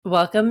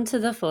Welcome to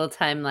the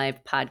Full-Time Life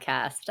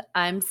podcast.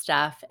 I'm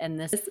Steph, and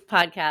this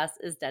podcast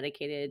is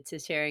dedicated to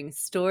sharing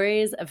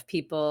stories of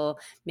people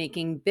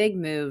making big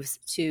moves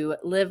to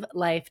live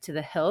life to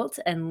the hilt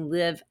and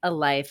live a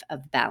life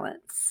of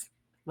balance,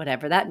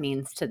 whatever that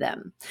means to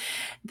them.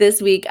 This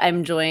week,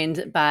 I'm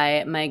joined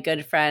by my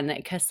good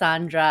friend,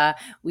 Cassandra.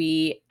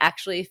 We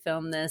actually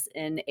filmed this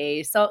in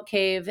a salt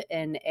cave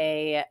in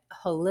a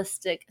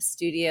holistic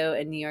studio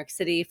in New York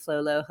City,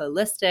 Flolo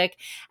Holistic,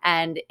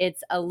 and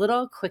it's a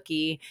little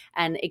quickie,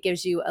 and it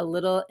gives you a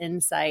little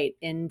insight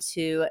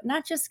into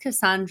not just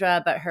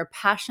Cassandra, but her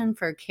passion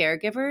for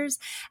caregivers,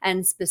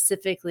 and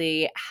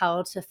specifically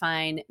how to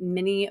find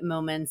many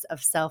moments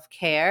of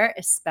self-care,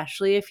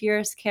 especially if you're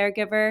a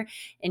caregiver,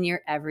 in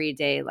your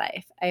everyday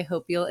life. I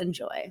hope you'll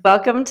enjoy.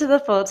 Welcome to the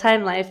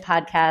Full-Time Life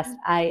podcast.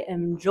 I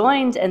am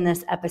joined in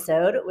this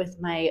episode with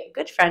my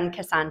good friend,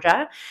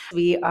 Cassandra.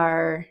 We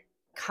are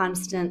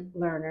constant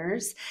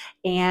learners,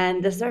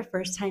 and this is our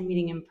first time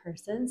meeting in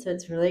person, so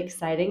it's really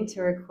exciting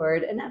to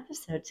record an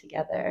episode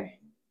together.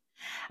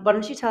 Why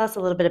don't you tell us a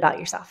little bit about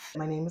yourself?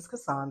 My name is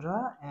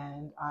Cassandra,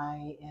 and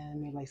I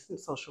am a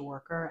licensed social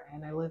worker,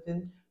 and I live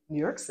in New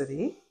York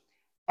City.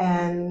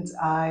 And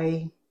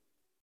I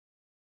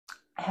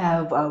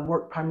have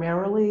worked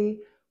primarily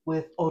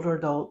with older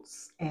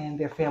adults and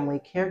their family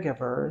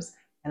caregivers.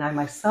 And I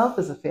myself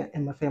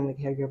am a family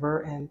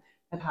caregiver, and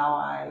that's how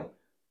I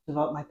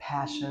developed my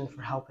passion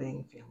for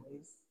helping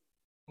families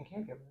and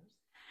caregivers.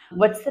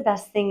 What's the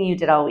best thing you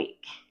did all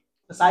week?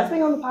 Besides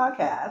being on the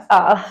podcast,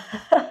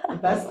 the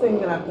best thing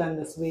that I've done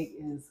this week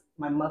is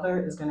my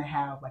mother is going to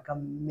have like a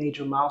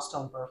major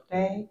milestone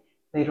birthday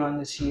later on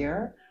this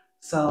year.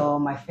 So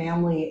my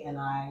family and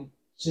I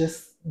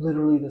just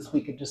literally this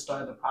week had just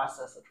started the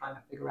process of trying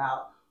to figure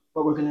out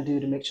what we're going to do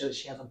to make sure that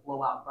she has a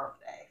blowout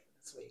birthday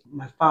this week.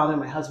 My father,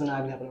 my husband, and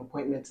I, we have an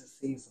appointment to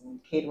see some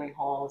catering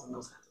halls and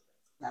those kinds of things.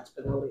 That's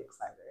been really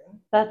exciting.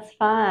 That's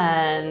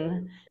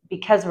fun.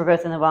 Because we're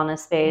both in the wellness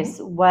space,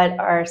 what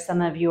are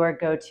some of your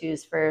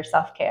go-tos for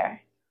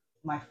self-care?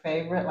 My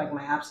favorite, like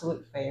my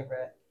absolute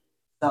favorite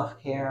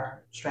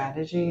self-care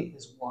strategy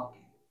is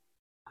walking.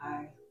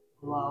 I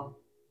love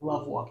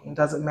walking. It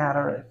doesn't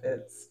matter if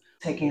it's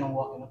taking a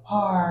walk in the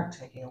park,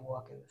 taking a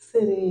walk in the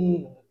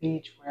city, on the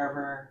beach,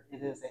 wherever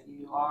it is that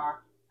you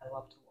are. I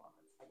love to walk.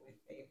 It's like my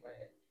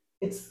favorite.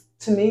 It's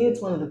to me,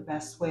 it's one of the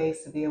best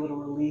ways to be able to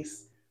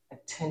release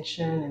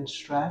tension and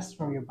stress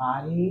from your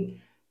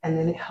body, and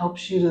then it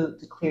helps you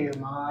to clear your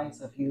mind.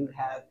 So if you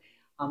have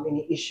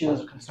any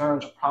issues or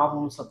concerns or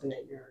problems, something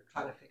that you're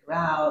trying to figure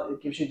out,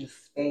 it gives you the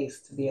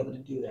space to be able to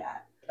do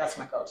that. That's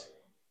my go-to.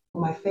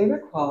 My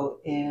favorite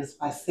quote is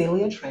by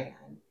Celia Tran,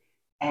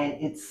 and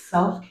it's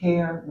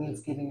self-care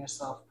means giving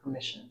yourself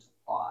permission to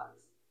pause.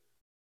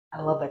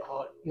 I love that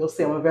quote. You'll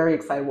see I'm a very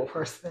excitable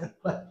person,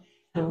 but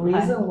the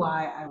reason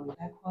why I read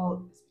that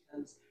quote is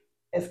because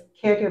as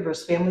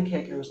caregivers, family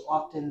caregivers,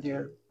 often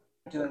they're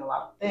doing a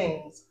lot of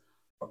things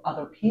for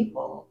other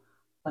people,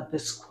 but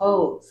this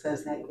quote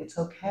says that it's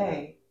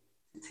okay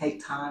to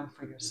take time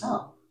for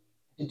yourself,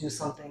 to do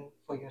something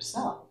for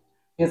yourself.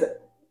 Because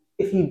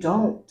if you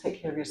don't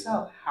take care of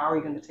yourself, how are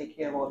you going to take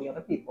care of all the other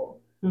people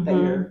that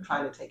you're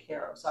trying to take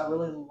care of? So I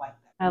really like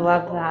that. I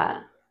love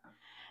that.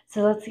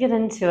 So let's get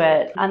into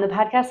it. On the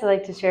podcast, I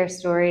like to share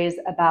stories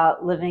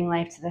about living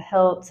life to the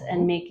hilt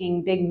and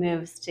making big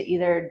moves to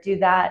either do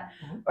that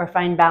or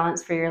find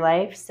balance for your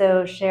life.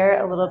 So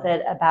share a little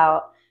bit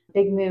about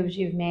big moves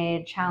you've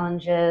made,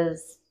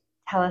 challenges.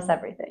 Tell us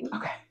everything.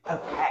 Okay.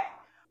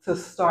 To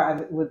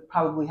start, it would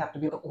probably have to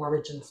be the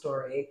origin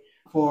story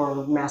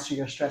for Master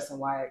Your Stress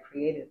and why I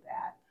created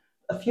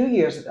that. A few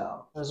years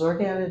ago, I was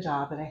working at a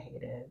job that I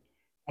hated,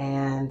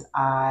 and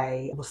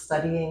I was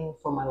studying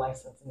for my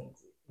licensing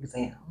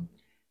exam.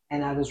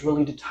 And I was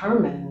really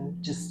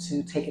determined just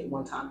to take it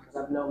one time because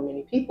I've known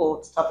many people,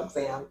 it's a tough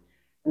exam,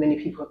 and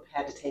many people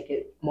have had to take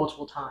it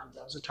multiple times.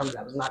 I was determined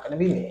that was not going to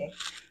be me.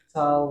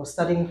 So I was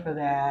studying for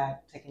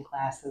that, taking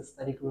classes,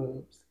 study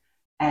groups,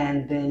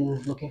 and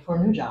then looking for a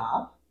new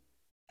job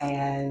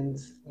and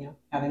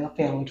having a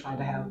family, trying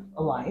to have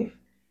a life.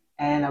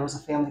 And I was a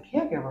family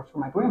caregiver for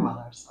my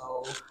grandmother,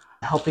 so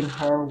helping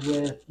her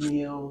with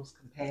meals,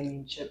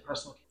 companionship,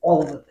 personal,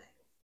 all of the things.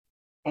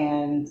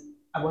 And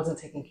I wasn't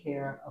taking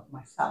care of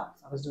myself.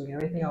 I was doing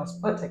everything else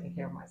but taking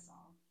care of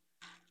myself.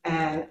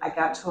 And I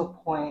got to a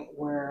point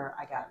where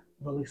I got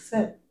really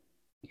sick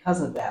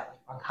because of that,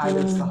 like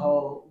bronchitis, the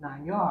whole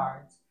 9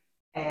 yards.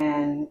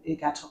 And it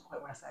got to a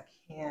point where I said,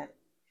 I can't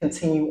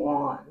continue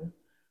on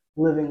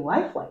living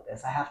life like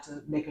this. I have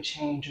to make a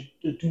change,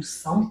 to do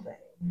something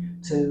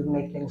to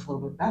make things a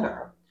little bit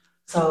better.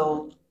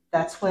 So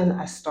that's when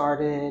I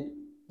started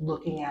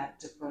looking at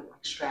different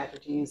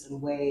strategies and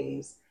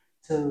ways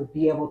to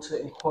be able to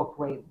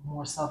incorporate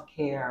more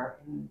self-care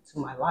into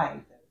my life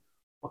and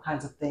what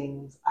kinds of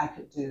things I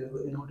could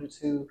do in order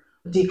to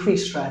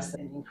decrease stress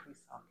and increase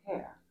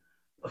self-care.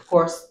 Of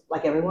course,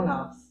 like everyone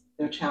else,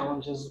 there are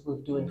challenges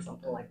with doing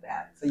something like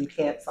that. So you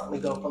can't suddenly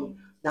go from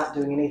not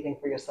doing anything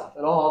for yourself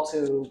at all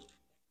to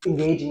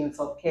engaging in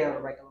self-care on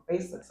a regular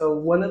basis. So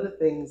one of the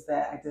things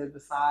that I did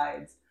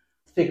besides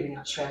figuring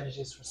out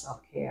strategies for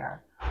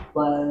self-care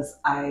was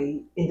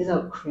I ended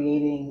up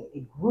creating a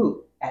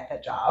group at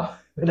that job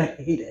that I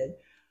hated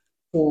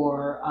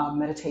for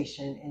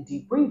meditation and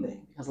deep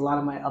breathing because a lot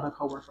of my other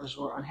coworkers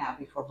were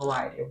unhappy for a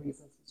variety of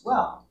reasons as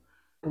well.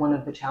 One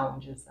of the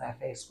challenges that I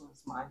faced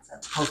was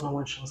mindset. Suppose no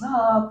one shows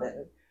up,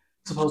 and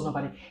suppose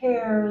nobody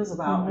cares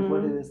about like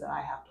what it is that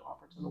I have to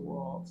offer to the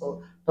world.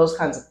 So those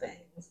kinds of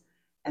things.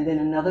 And then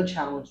another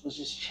challenge was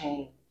just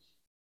change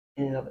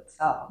in and of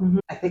itself.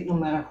 I think no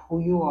matter who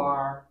you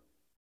are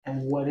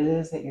and what it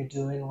is that you're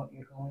doing, what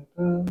you're going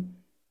through,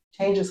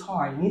 change is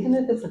hard. And even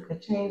if it's a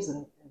good change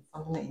and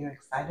something that you're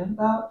excited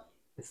about,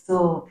 it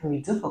still can be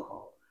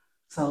difficult.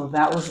 So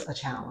that was a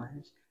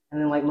challenge. And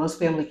then, like most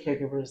family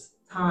caregivers,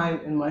 time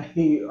and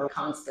money are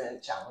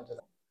constant challenges.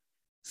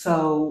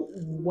 So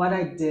what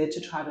I did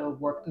to try to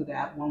work through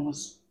that, one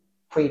was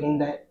creating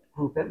that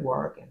group at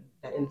work, and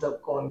that ended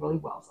up going really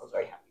well. So I was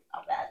very happy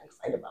about that,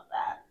 excited about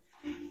that.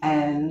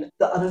 And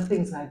the other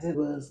things I did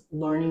was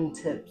learning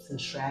tips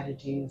and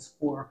strategies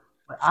for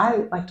what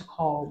I like to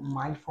call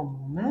mindful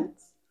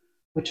moments,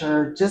 which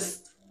are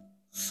just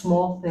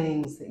small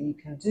things that you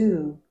can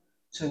do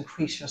to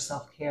increase your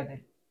self-care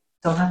that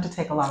don't have to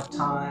take a lot of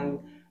time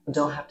and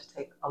don't have to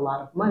take a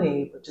lot of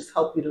money, but just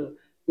help you to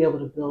be able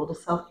to build a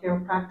self-care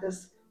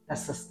practice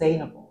that's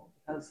sustainable.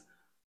 Because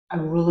I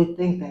really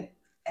think that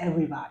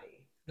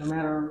everybody, no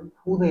matter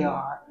who they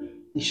are,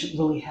 they should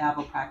really have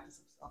a practice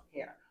of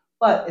self-care.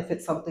 But if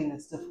it's something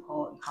that's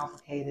difficult and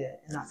complicated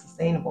and not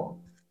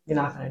sustainable, you're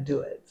not going to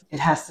do it. It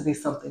has to be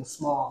something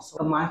small. So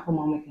a mindful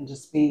moment can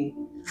just be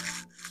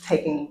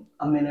taking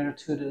a minute or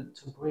two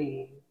to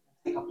breathe,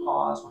 take a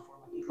pause before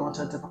you go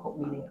into a difficult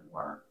meeting at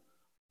work.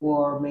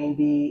 Or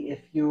maybe if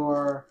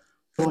you're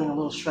feeling a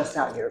little stressed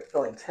out and you're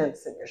feeling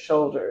tense in your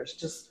shoulders,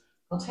 just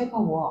go take a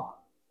walk.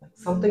 Like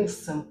something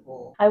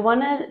simple. I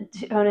want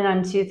to hone in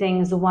on two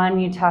things. One,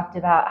 you talked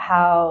about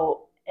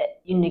how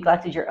you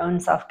neglected your own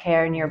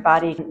self-care and your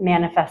body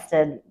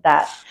manifested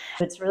that.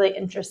 It's really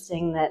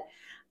interesting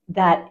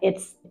that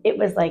it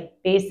was like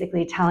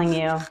basically telling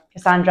you,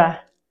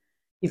 Cassandra,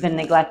 you've been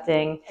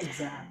neglecting.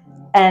 Exactly.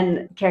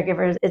 And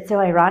caregivers, it's so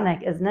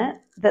ironic, isn't it?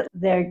 That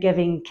they're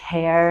giving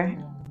care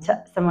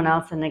to someone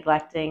else and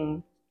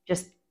neglecting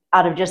just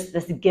out of just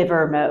this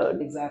giver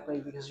mode. Exactly,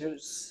 because you're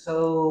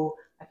so,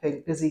 I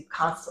think, busy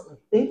constantly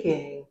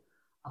thinking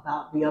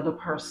about the other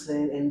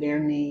person and their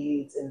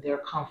needs and their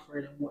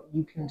comfort and what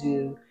you can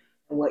do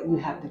and what you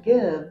have to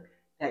give,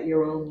 that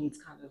your own needs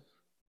kind of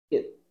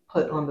get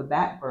put on the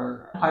back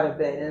burner quite a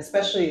bit. And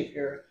especially if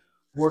you're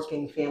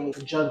working family,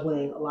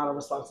 juggling a lot of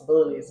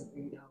responsibilities,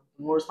 the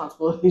more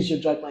responsibilities you're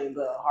juggling,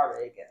 the harder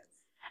it gets.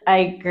 I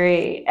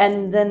agree.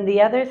 And then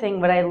the other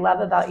thing, what I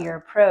love about your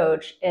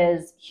approach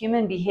is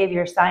human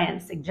behavior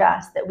science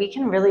suggests that we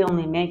can really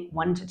only make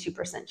 1 to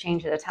 2%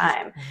 change at a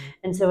time.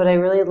 And so what I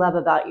really love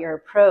about your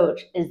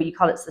approach is you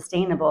call it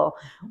sustainable,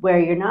 where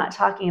you're not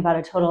talking about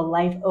a total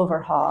life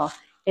overhaul.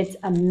 It's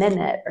a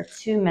minute or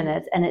 2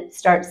 minutes, and it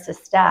starts to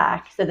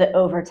stack so that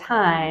over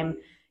time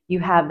you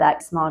have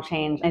that small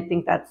change. I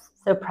think that's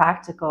so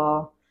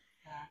practical.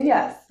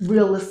 Yes,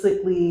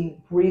 realistically,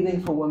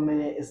 breathing for 1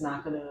 minute is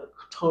not going to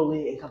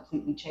totally and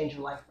completely change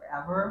your life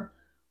forever.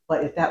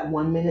 But if that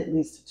 1 minute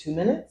leads to 2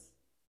 minutes,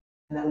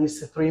 and that leads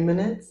to 3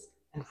 minutes,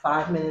 and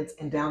 5 minutes,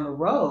 and down the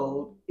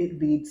road, it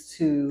leads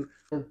to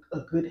a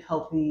good,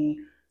 healthy,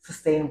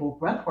 sustainable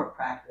breathwork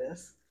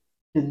practice,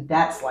 then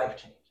that's life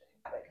changing.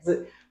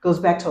 Because it goes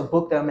back to a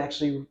book that I'm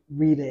actually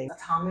reading,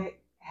 Atomic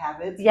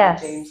Habits by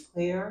James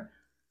Clear.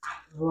 I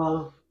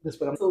love this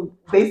book. So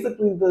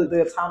basically,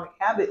 the atomic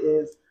habit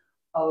is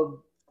a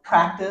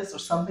practice or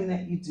something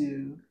that you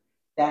do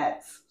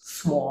that's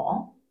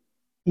small,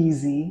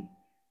 easy,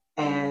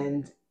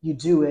 and you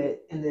do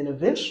it, and then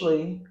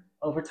eventually,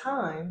 over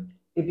time,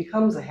 it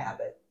becomes a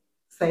habit.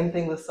 Same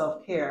thing with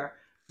self-care.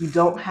 You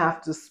don't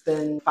have to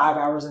spend 5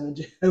 hours in the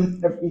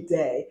gym every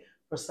day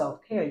for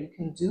self-care. You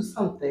can do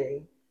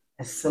something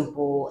as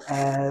simple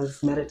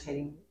as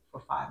meditating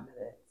for 5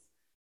 minutes.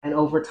 And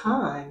over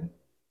time,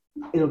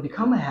 it'll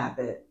become a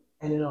habit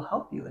and it'll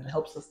help you and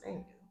help sustain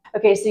you.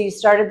 Okay, so you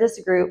started this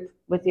group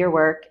with your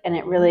work, and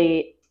it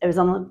was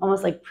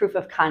almost like proof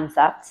of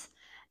concept.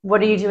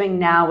 What are you doing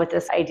now with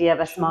this idea of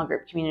a small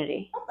group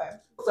community? Okay,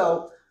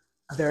 so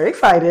I'm very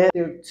excited.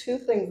 There are two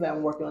things that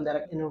I'm working on that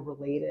are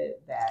interrelated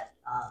that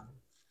I'm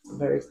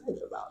very excited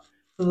about.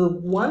 So the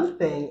one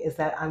thing is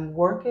that I'm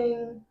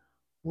working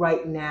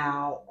right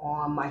now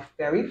on my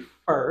very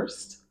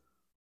first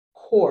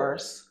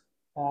course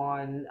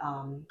on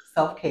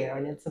self-care,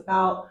 and it's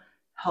about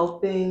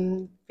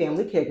helping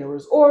family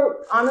caregivers,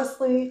 or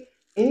honestly,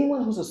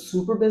 anyone who's a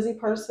super busy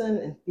person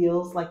and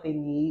feels like they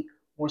need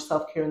more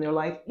self-care in their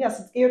life. Yes,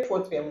 it's geared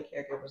towards family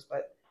caregivers,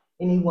 but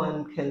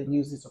anyone can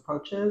use these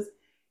approaches.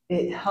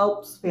 It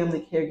helps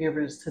family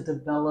caregivers to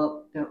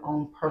develop their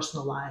own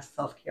personalized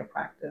self-care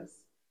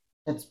practice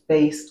that's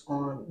based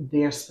on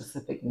their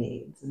specific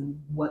needs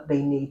and what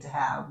they need to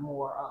have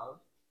more of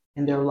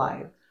in their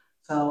life.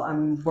 So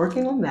I'm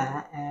working on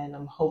that, and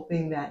I'm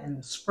hoping that in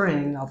the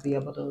spring I'll be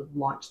able to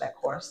launch that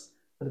course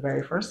for the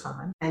very first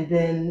time. And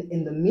then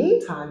in the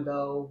meantime,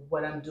 though,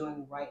 what I'm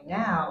doing right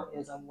now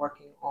is I'm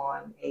working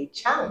on a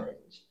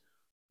challenge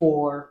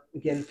for,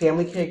 again,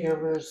 family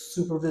caregivers,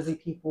 super busy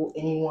people,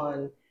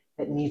 anyone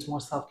that needs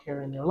more self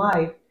care in their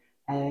life.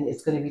 And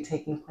it's going to be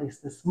taking place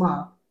this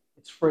month.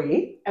 It's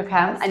free. Okay,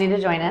 yes. I need to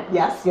join it.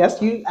 Yes,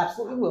 yes, you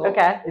absolutely will.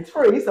 Okay. It's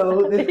free,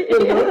 so there's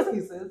no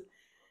excuses.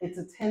 It's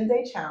a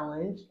 10-day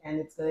challenge, and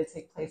it's going to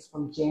take place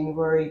from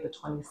January the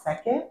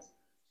 22nd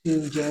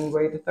to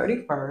January the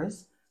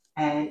 31st.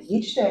 And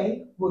each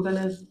day, we're going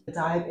to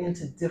dive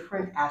into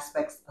different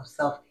aspects of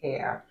self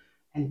care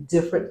and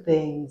different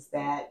things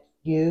that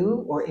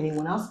you or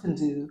anyone else can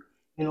do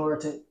in order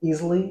to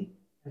easily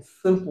and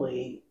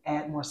simply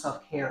add more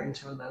self care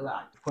into their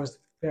life. Of course,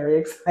 very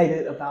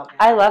excited about that.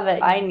 I love it.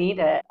 I need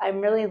it.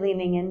 I'm really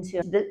leaning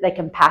into the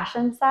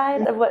compassion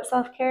side of what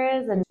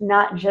self-care is and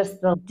not just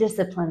the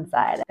discipline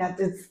side. That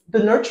is the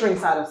nurturing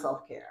side of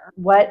self-care.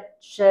 What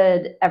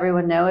should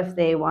everyone know if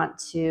they want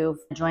to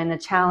join the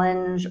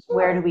challenge? Sure.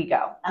 Where do we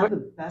go?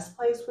 The best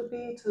place would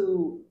be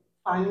to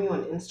find me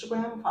on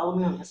Instagram. Follow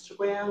me on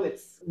Instagram.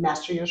 It's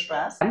Master Your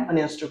Stress on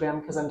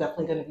Instagram, because I'm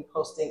definitely going to be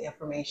posting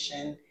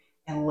information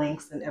and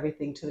links and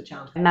everything to the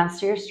challenge.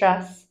 Master Your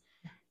Stress.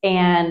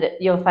 And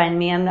you'll find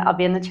me, and I'll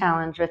be in the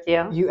challenge with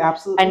you. You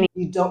absolutely.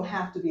 You don't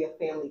have to be a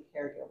family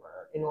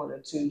caregiver in order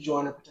to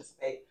join or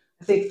participate.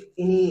 I think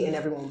any and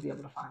everyone will be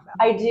able to find that.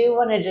 I do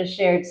want to just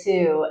share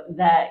too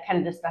that kind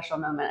of the special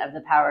moment of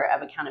the power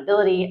of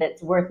accountability.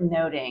 It's worth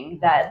noting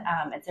that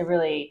it's a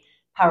really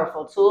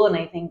powerful tool, and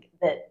I think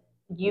that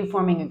you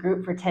forming a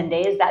group for 10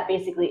 days, that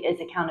basically is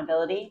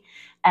accountability.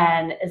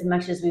 And as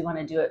much as we want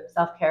to do it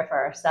self-care for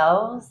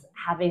ourselves,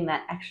 having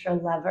that extra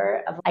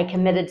lever of I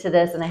committed to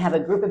this and I have a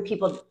group of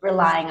people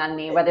relying on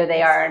me, whether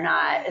they are or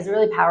not, is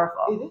really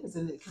powerful. It is,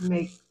 and it can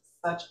make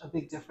such a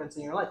big difference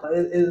in your life.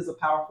 It is a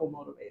powerful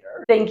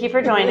motivator. Thank you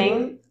for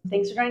joining.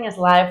 Thanks for joining us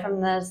live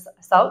from this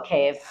salt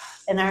cave.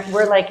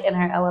 We're like in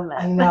our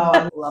element. I know,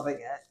 I'm loving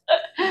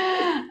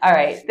it. All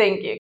right,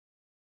 thank you.